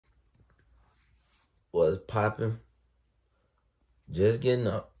was popping. Just getting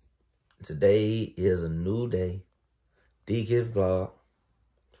up. Today is a new day. Dkist vlog.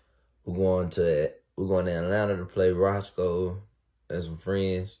 We're going to Atlanta to play Roscoe and some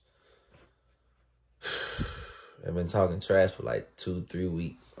friends. I've been talking trash for like 2-3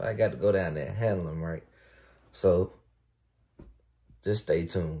 weeks. I got to go down there and handle them right. So just stay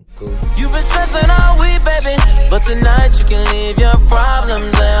tuned. Cool. You've been stressing all week, baby, but tonight you can leave your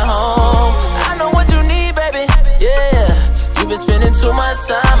problems at home. I know what you need, baby. Yeah, you've been spending too much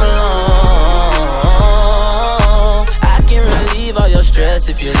time alone. I can relieve all your stress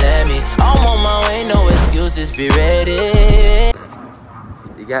if you let me. I'm on my way, no excuses, be ready.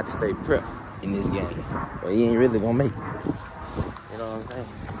 You got to stay prepped in this game, or you ain't really gonna make it. You know what I'm saying?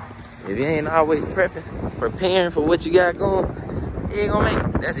 If you ain't always preparing for what you got going, you ain't gonna make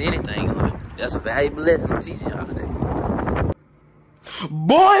it. That's anything. That's a valuable lesson I'm teaching y'all today.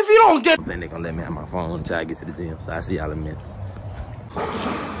 Boy, if you don't get... I think they're gonna let me have my phone until I get to the gym, so I'll see y'all in a minute.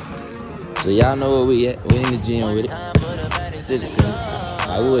 So y'all know where we at. We in the gym with it. City.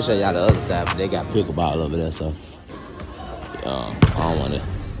 I will show y'all the other side, but they got pickleball over there, so I don't wanna,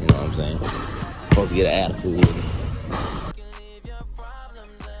 you know what I'm saying? Supposed to get an attitude with it.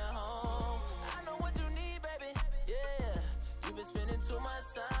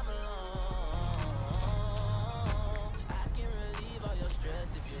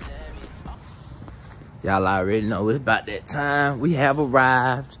 Y'all already know it's about that time. We have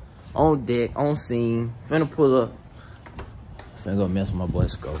arrived on deck, on scene. Finna pull up. Finna go mess with my boy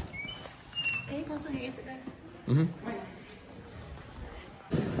Roscoe. Can you post my Instagram?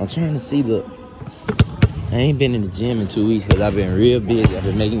 I'm trying to see the... I ain't been in the gym in 2 weeks because I've been real busy. I've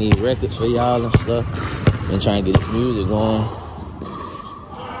been making these records for y'all and stuff. Been trying to get this music going.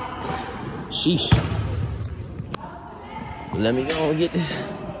 Sheesh. But let me go and get this.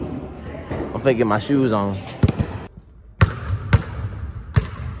 I'm finna get my shoes on.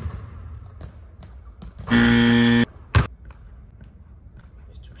 I'm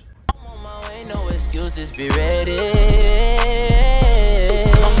on my way, no excuses, be ready.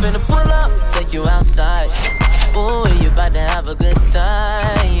 I'm finna pull up, take you outside. Ooh, you about to have a good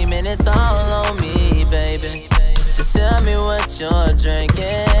time, and it's all on me, baby. Just tell me what you're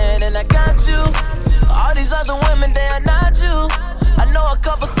drinking, and I got you. All these other women, they are not you. I know a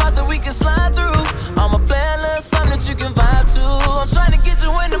couple spots that we can slide through. I'ma play a little something that you can vibe to. I'm trying to get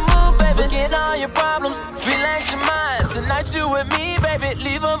you in the mood, baby. Forget all your problems, relax your mind. Tonight you with me, baby,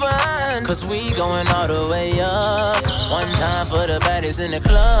 leave them behind. Cause we going all the way up. One time for the baddies in the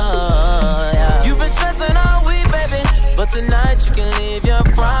club, yeah. You've been stressing all week, baby, but tonight you can leave your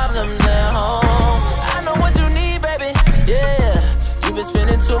problems at home. I know what you need, baby, yeah. You've been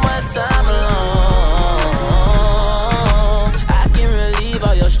spending too much time alone.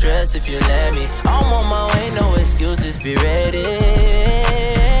 All your stress if you let me. I'm on my way, no excuses, be ready.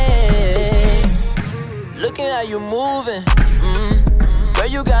 Looking how you moving, girl,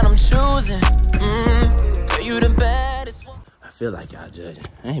 you got them choosing, girl, you the baddest one. I feel like y'all judging.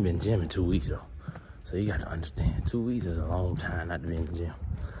 I ain't been in the gym in 2 weeks though, so you gotta understand, 2 weeks is a long time not to be in the gym.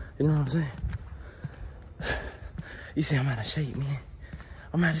 You know what I'm saying? You see I'm out of shape, man.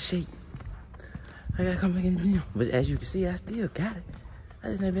 I'm out of shape. I gotta come back in the gym, but as you can see, I still got it. I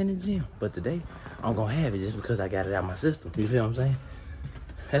just never been in the gym. But today, I'm gonna have it just because I got it out of my system. You feel what I'm saying?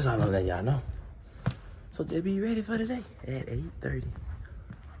 That's all I'm letting y'all know. So just be ready for today at 8:30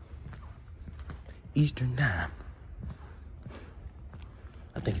 Eastern time.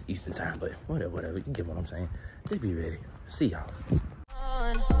 I think it's Eastern time, but whatever. You get what I'm saying. Just be ready. See y'all.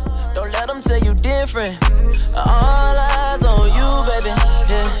 Don't let them tell you different. All eyes on you, baby.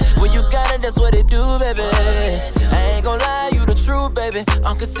 Yeah. When you got it, that's what it do, baby. I ain't gon' lie, you the truth, baby.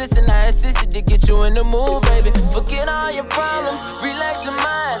 I'm consistent, I insisted to get you in the mood, baby. Forget all your problems, relax your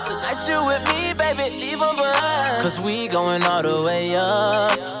mind. Tonight you with me, baby, leave them behind. Cause we going all the way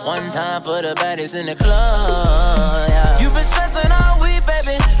up. One time for the baddies in the club, yeah. You've been stressing all week,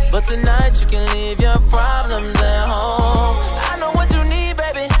 baby, but tonight you can leave your problems at home. I know what you need,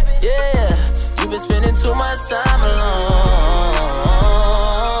 baby, yeah. You've been spending too much time alone.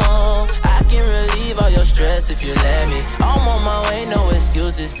 I can relieve all your stress if you let me. I'm on my way, no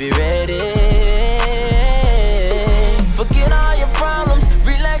excuses, be ready. Forget all your problems,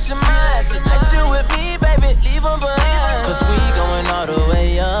 relax your mind. Tonight you with me, baby, leave them behind. Cause we going all the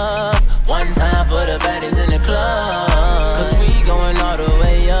way up. One time for the baddies in the club. Cause we going all the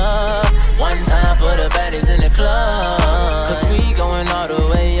way up. One time for the baddies in the club. Cause we going all the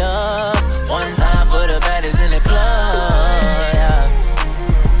way up. One time for the baddies in the club, yeah.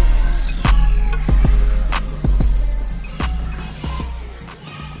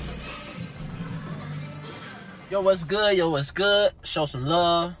 Yo, what's good? Yo, what's good? Show some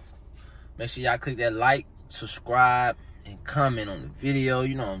love. Make sure y'all click that like, subscribe, and comment on the video.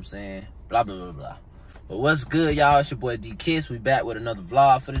 You know what I'm saying? Blah, blah, blah, blah. But what's good, y'all? It's your boy Dkist. We back with another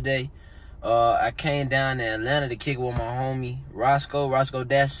vlog for today. I came down to Atlanta to kick it with my homie, Roscoe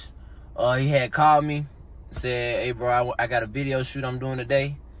Dash. He had called me, said, hey, bro, I got a video shoot I'm doing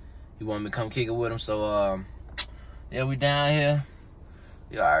today. He wanted me to come kick it with him. So, yeah, we down here.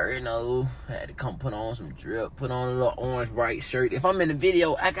 You already know. I had to come put on some drip, put on a little orange bright shirt. If I'm in the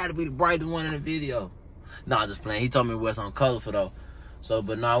video, I got to be the brightest one in the video. Nah, just playing. He told me to wear something colorful, though. So,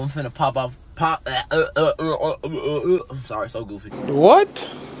 but nah, I'm finna pop off. I'm sorry, so goofy. What?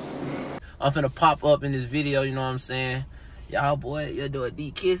 I'm finna pop up in this video, you know what I'm saying? Y'all, boy, you're doing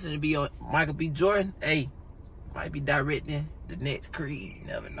Dkist and be on Michael B. Jordan. Hey, might be directing the next Creed. You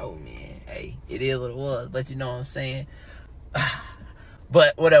never know, man. Hey, it is what it was, but you know what I'm saying?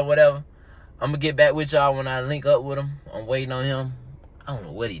 But whatever. I'm gonna get back with y'all when I link up with him. I'm waiting on him. I don't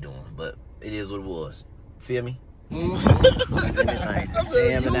know what he doing, but it is what it was. Feel me? Jamming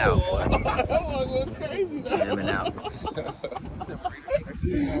out, boy. Jamming out.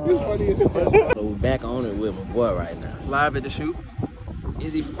 So we back on it with my boy right now. Live at the shoot.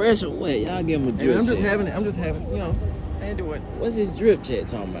 Is he fresh or what? Y'all give him a drip Hey, I'm just check. having it. You know, I ain't doing. What's his drip check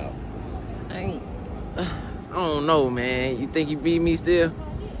talking about? I don't know, man. You think he beat me still?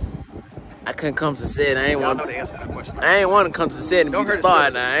 I couldn't come to set. I ain't want know the answer to that question. I ain't want to come to the set and be the star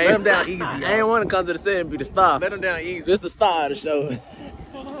now. Let him down easy. I ain't want to come to the set and be the star. Let him down easy. Just the star of the show.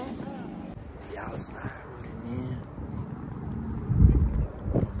 Y'all slide with it, man.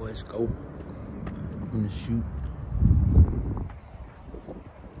 My boy Roscoe in the shoot.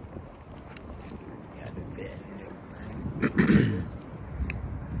 Got the vet.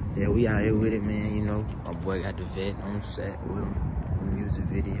 Yeah, we out here with it, man. You know, my boy got the vet on set with him. Music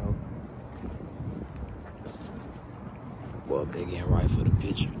video. Boy, big and right for the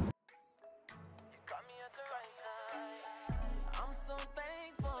picture.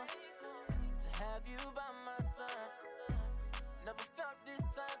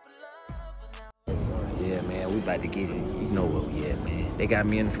 Yeah, man, we about to get it. You know where we at, man. They got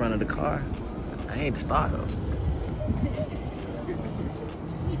me in the front of the car. I ain't the star, though.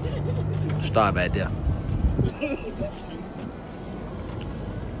 Star back there.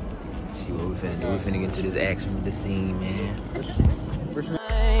 See what we finna do. We finna get into this action with the scene, man.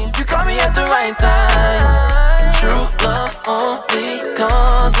 You caught me at the right time. True love only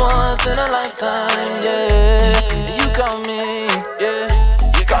comes once in a lifetime, yeah. You caught me, yeah.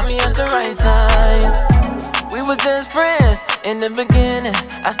 You caught me at the right time. We was just friends in the beginning.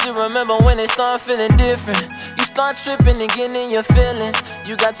 I still remember when it started feeling different. You start tripping and getting in your feelings.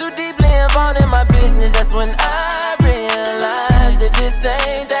 You got too deeply involved in my business. That's when I realized that this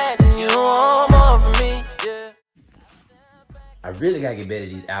ain't that and you want more from me, yeah. I really gotta get better at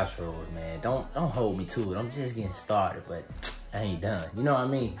these outros, man. Don't hold me to it. I'm just getting started, but I ain't done. You know what I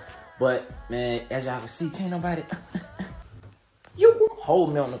mean? But man, as y'all can see, can't nobody you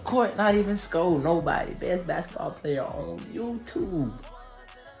hold me on the court, not even scold nobody. Best basketball player on YouTube.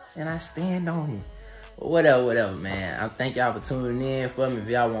 And I stand on it. But whatever, man. I thank y'all for tuning in for me. If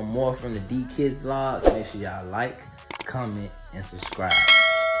y'all want more from the Dkist vlogs, make sure y'all like, comment, and subscribe.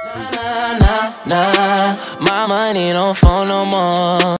 Nah, my money don't fall no more.